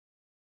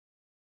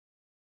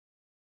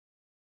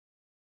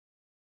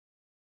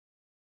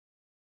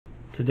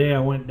Today I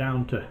went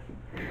down to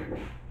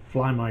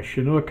fly my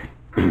Chinook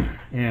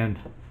and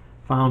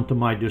found to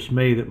my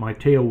dismay that my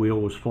tail wheel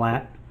was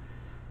flat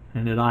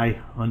and that I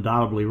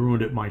undoubtedly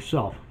ruined it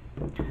myself.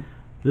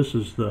 This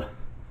is the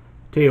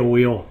tail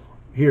wheel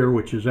here,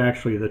 which is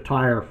actually the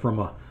tire from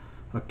a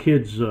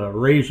kid's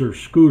Razor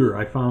scooter.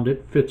 I found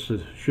it fits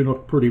the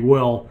Chinook pretty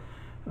well.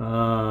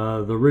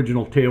 The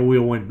original tail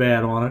wheel went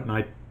bad on it, and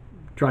I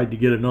tried to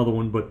get another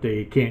one, but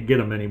they can't get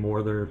them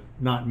anymore. They're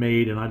not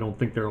made, and I don't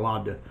think they're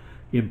allowed to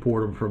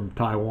import them from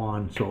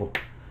Taiwan. So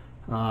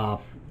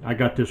I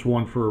got this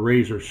one for a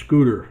Razor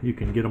scooter. You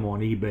can get them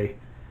on eBay.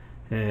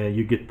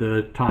 You get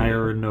the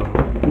tire and the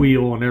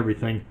wheel and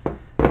everything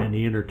and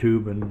the inner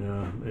tube,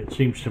 and it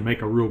seems to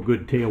make a real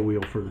good tail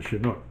wheel for the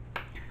Chinook.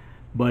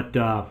 But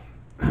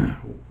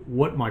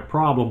what my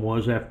problem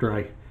was after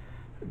I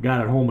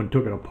got it home and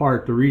took it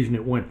apart, the reason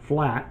it went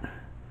flat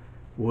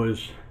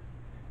was,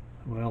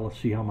 well, let's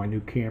see how my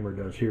new camera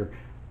does here.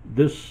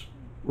 This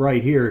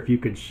right here, if you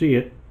can see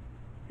it,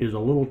 is a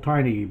little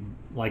tiny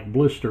like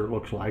blister, it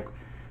looks like.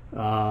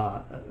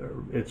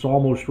 It's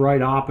almost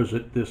right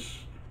opposite this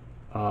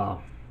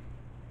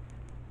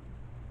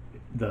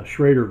the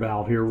Schrader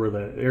valve here, where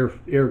the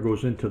air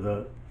goes into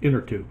the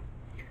inner tube.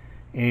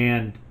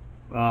 And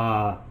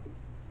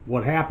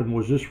what happened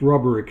was this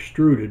rubber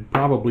extruded,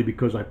 probably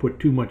because I put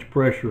too much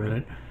pressure in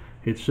it.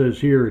 It says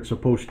here it's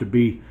supposed to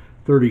be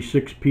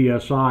 36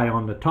 psi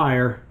on the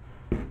tire,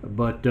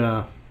 but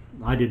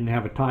I didn't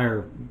have a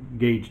tire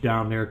gauge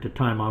down there at the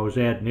time I was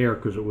adding air,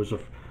 because it was the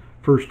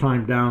first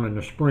time down in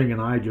the spring,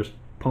 and I just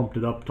pumped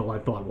it up till I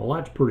thought, well,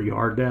 that's pretty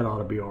hard, that ought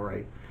to be all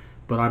right.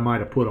 But I might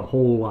have put a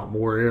whole lot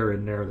more air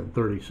in there than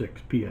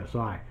 36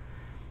 psi.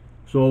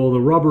 So the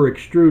rubber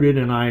extruded,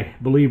 and I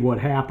believe what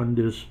happened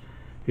is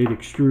it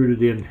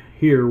extruded in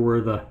here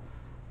where the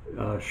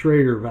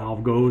Schrader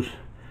valve goes.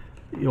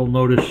 You'll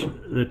notice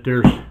that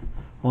there's,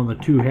 on the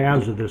two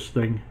halves of this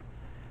thing,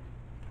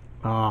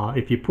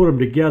 if you put them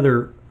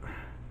together,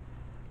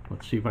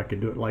 let's see if I can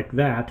do it like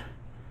that,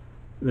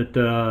 that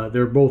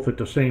they're both at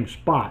the same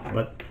spot.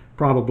 But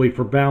probably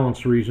for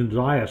balance reasons,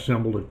 I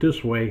assembled it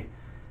this way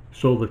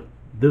so that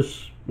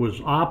this was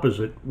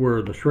opposite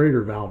where the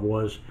Schrader valve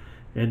was,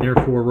 and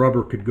therefore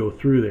rubber could go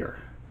through there.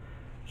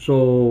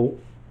 So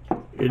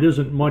it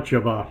isn't much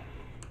of a,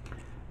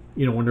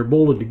 you know, when they're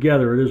bolted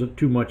together, it isn't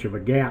too much of a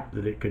gap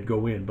that it could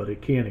go in, but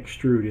it can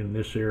extrude in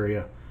this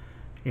area.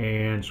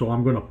 And so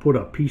I'm going to put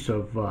a piece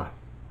of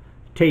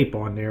tape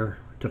on there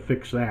to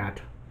fix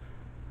that,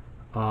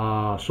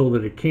 so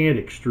that it can't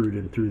extrude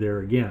in through there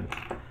again.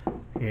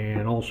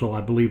 And also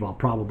I believe I'll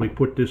probably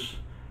put this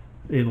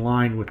in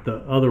line with the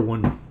other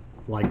one,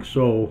 like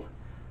so,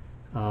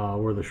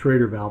 where the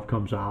Schrader valve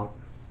comes out,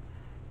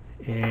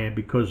 and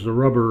because the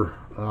rubber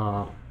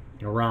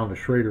around the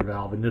Schrader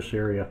valve in this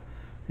area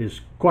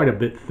is quite a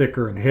bit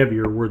thicker and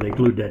heavier where they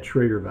glued that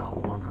Schrader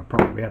valve on, I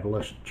probably have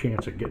less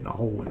chance of getting a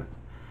hole in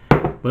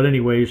it. But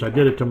anyways, I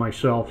did it to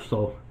myself,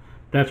 so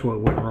that's what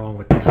went wrong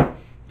with that.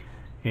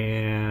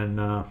 And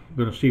I'm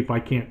going to see if I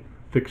can't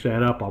fix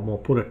that up. I'm going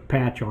to put a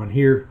patch on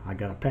here. I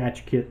got a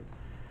patch kit,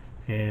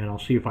 and I'll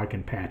see if I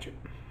can patch it.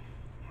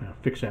 I'll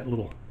fix that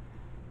little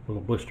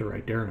blister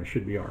right there, and it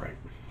should be all right.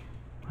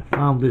 I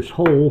found this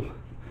hole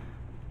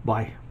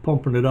by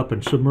pumping it up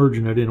and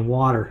submerging it in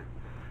water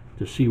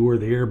to see where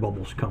the air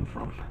bubbles come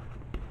from.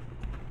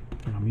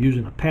 And I'm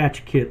using a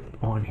patch kit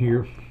on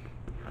here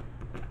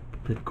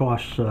that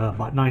costs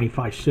about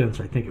 95 cents,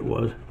 I think it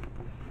was.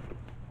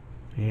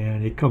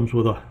 And it comes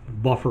with a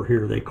buffer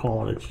here, they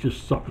call it. It's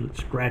just something that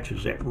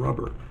scratches that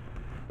rubber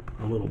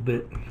a little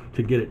bit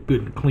to get it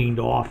good and cleaned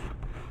off.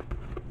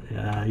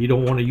 You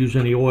don't want to use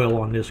any oil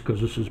on this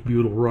because this is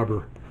butyl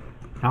rubber.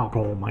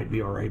 Alcohol might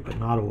be all right, but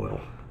not oil.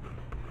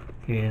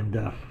 And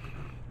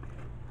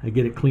I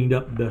get it cleaned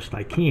up the best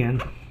I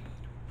can.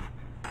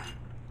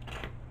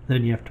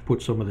 Then you have to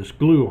put some of this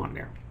glue on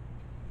there.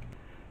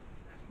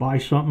 Buy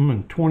something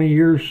in 20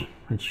 years,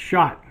 it's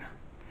shot.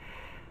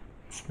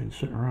 It's been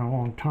sitting around a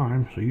long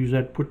time, so use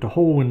that to put the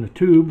hole in the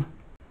tube.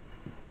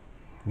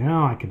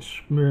 Now I can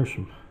smear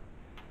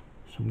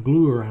some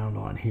glue around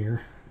on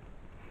here.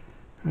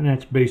 And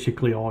that's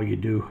basically all you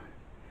do.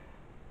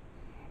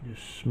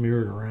 Just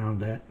smear it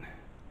around that.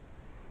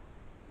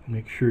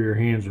 Make sure your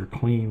hands are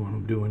clean when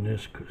I'm doing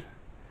this, because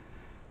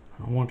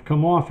I don't want it to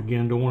come off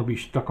again. Don't want to be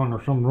stuck on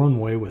some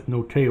runway with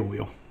no tail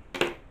wheel.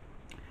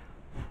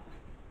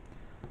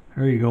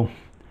 There you go.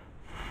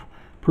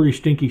 Pretty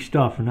stinky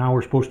stuff, and now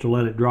we're supposed to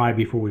let it dry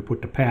before we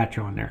put the patch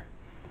on there.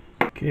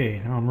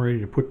 Okay, now I'm ready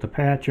to put the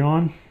patch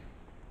on.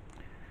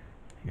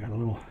 Got a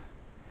little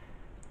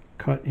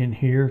cut in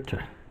here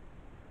to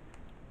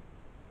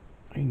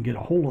I can get a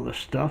hold of the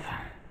stuff.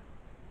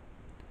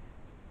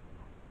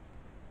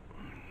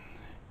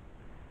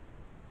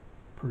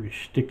 Pretty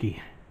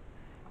sticky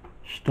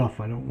stuff.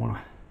 I don't want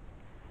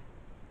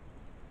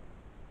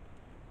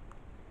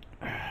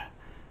to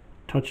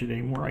touch it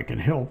anymore. I can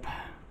help.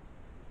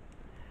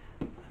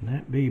 And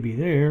that baby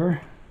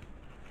there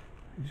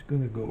is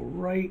going to go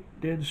right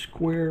dead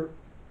square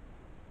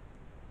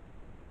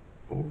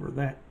over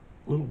that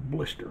little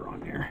blister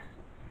on there.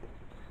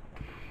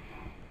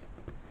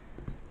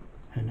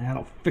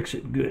 That'll fix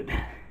it good.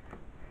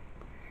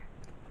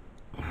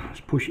 Let's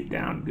push it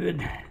down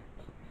good.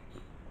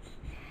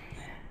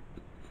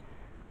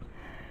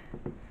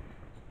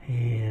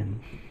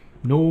 And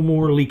no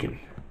more leaking.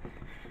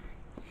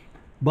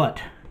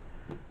 But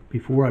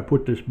before I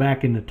put this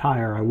back in the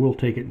tire, I will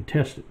take it and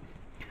test it.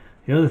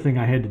 The other thing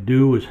I had to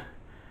do was,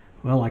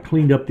 well, I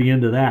cleaned up the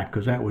end of that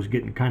because that was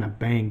getting kind of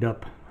banged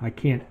up. I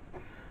can't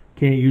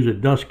use a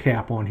dust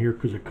cap on here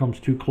because it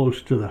comes too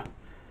close to the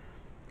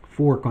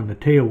fork on the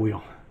tail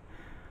wheel.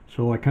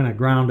 So I kind of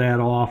ground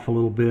that off a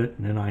little bit,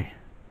 and then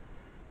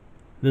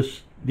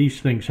these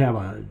things have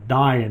a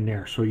die in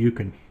there, so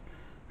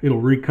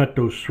it'll recut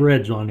those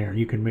threads on there.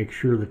 You can make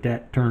sure that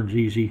that turns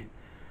easy.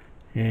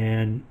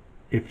 And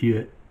if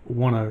you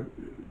want to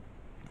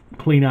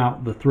clean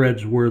out the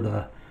threads where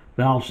the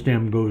valve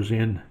stem goes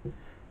in,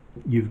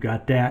 you've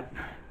got that.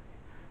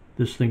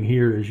 This thing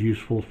here is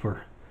useful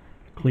for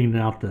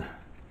cleaning out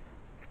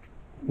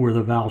where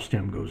the valve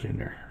stem goes in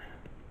there,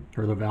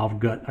 or the valve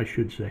gut, I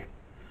should say.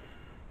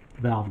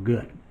 Valve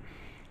gut.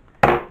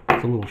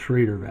 It's a little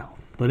Schrader valve.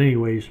 But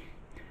anyways,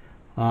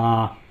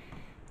 there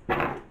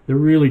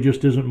really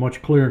just isn't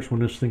much clearance when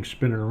this thing's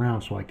spinning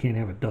around, so I can't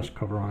have a dust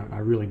cover on it. I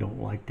really don't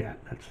like that.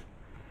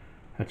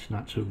 That's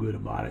not so good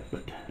about it.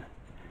 But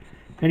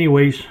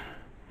anyways,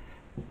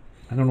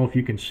 I don't know if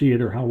you can see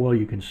it or how well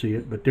you can see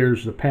it, but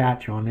there's the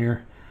patch on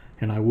there,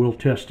 and I will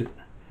test it.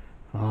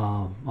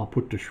 I'll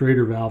put the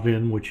Schrader valve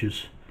in,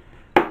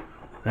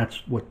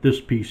 that's what this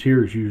piece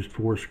here is used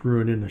for,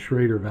 screwing in the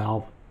Schrader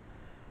valve.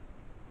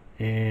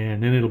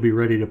 And then it'll be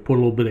ready to put a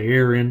little bit of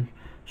air in,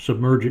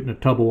 submerge it in a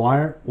tub of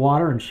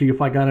water, and see if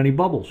I got any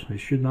bubbles. It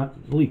should not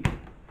leak.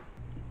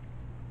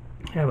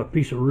 I have a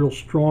piece of real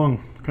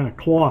strong kind of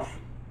cloth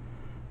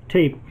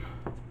tape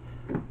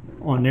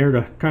on there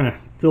to kind of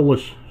fill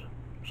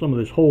some of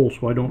this hole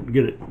so I don't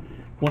get it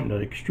wanting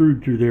to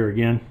extrude through there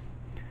again.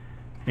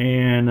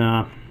 And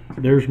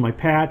there's my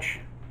patch.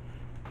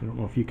 I don't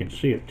know if you can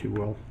see it too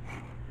well.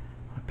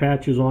 My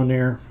patch is on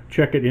there.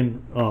 Check it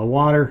in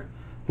water.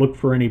 Look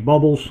for any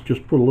bubbles.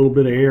 Just put a little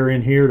bit of air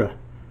in here to,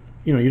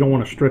 you don't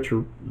want to stretch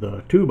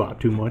the tube out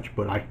too much,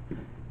 but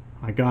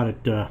I got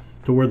it to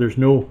where there's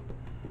no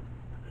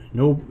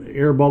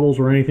air bubbles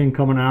or anything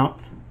coming out.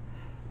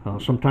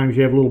 Sometimes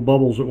you have little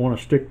bubbles that want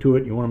to stick to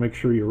it. You want to make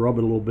sure you rub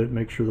it a little bit,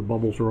 make sure the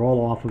bubbles are all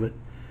off of it,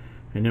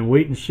 and then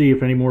wait and see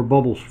if any more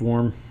bubbles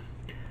form.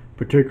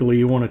 Particularly,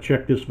 you want to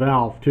check this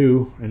valve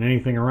too, and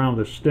anything around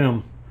the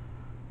stem,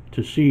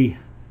 to see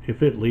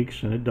if it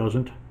leaks, and it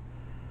doesn't.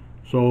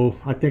 So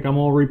I think I'm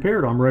all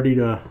repaired. I'm ready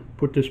to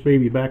put this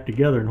baby back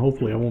together, and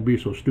hopefully I won't be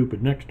so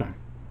stupid next time.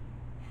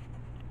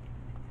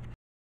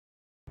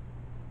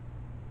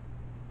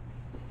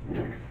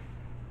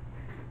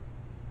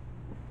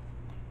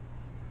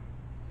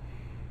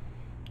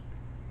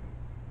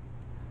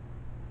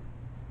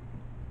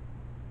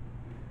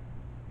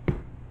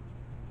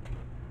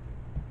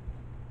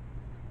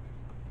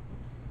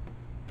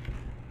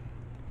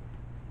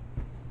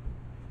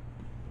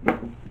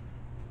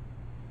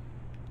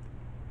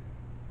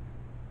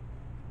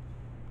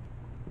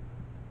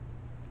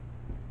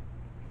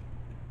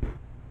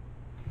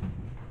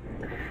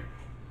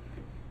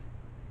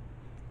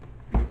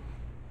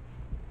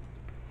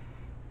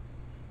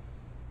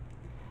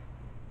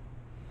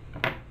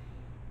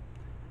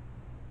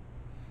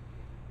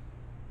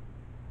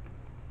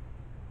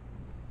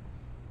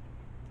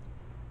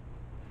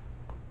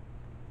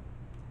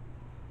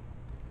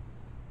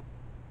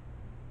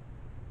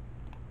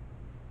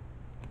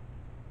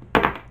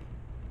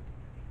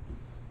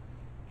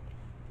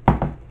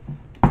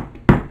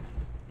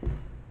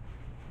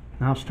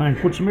 Now it's time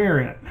to put some air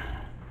in it.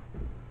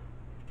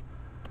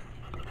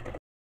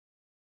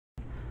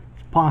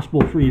 It's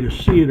possible for you to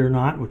see it or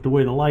not with the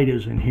way the light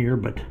is in here,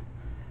 but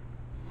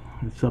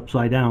it's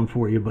upside down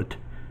for you. But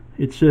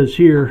it says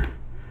here,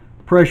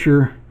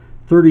 pressure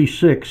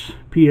 36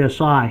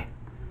 psi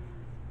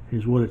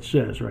is what it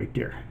says right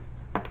there.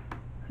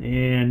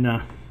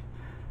 And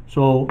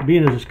so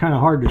being as it's kind of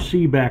hard to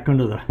see back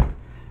under the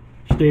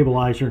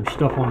stabilizer and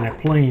stuff on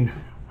that plane,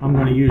 I'm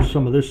going to use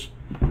some of this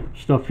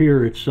stuff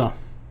here.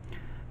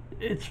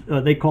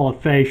 They call it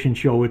Fashion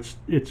Show. It's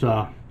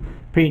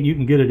paint you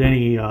can get at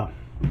any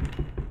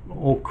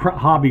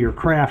hobby or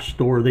craft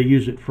store. They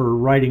use it for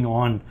writing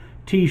on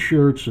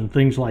t-shirts and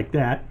things like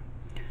that.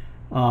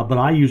 But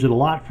I use it a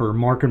lot for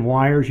marking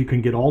wires. You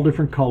can get all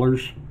different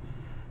colors.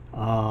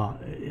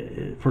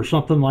 For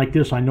something like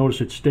this, I notice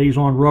it stays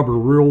on rubber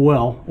real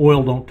well.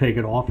 Oil don't take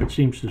it off. It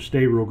seems to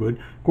stay real good.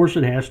 Of course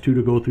it has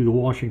to go through the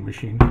washing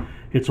machine.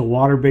 It's a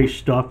water-based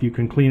stuff. You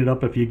can clean it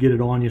up if you get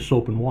it on you.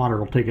 Soap and water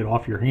will take it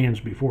off your hands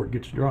before it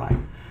gets dry.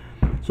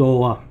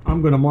 So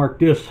I'm going to mark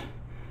this.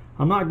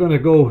 I'm not going to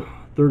go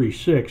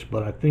 36,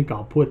 but I think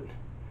I'll put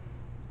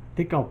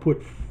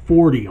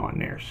 40 on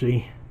there.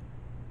 See,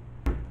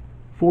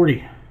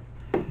 40,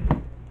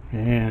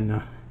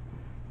 and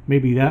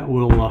maybe that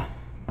will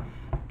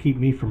keep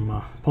me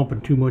from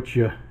pumping too much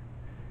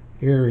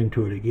air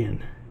into it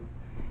again.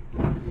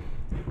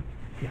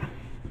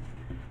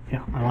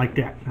 Yeah, I like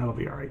that. That'll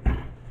be all right.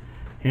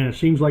 and it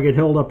seems like it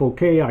held up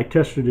okay. I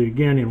tested it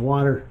again in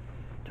water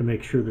to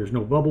make sure there's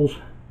no bubbles,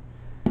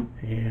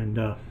 and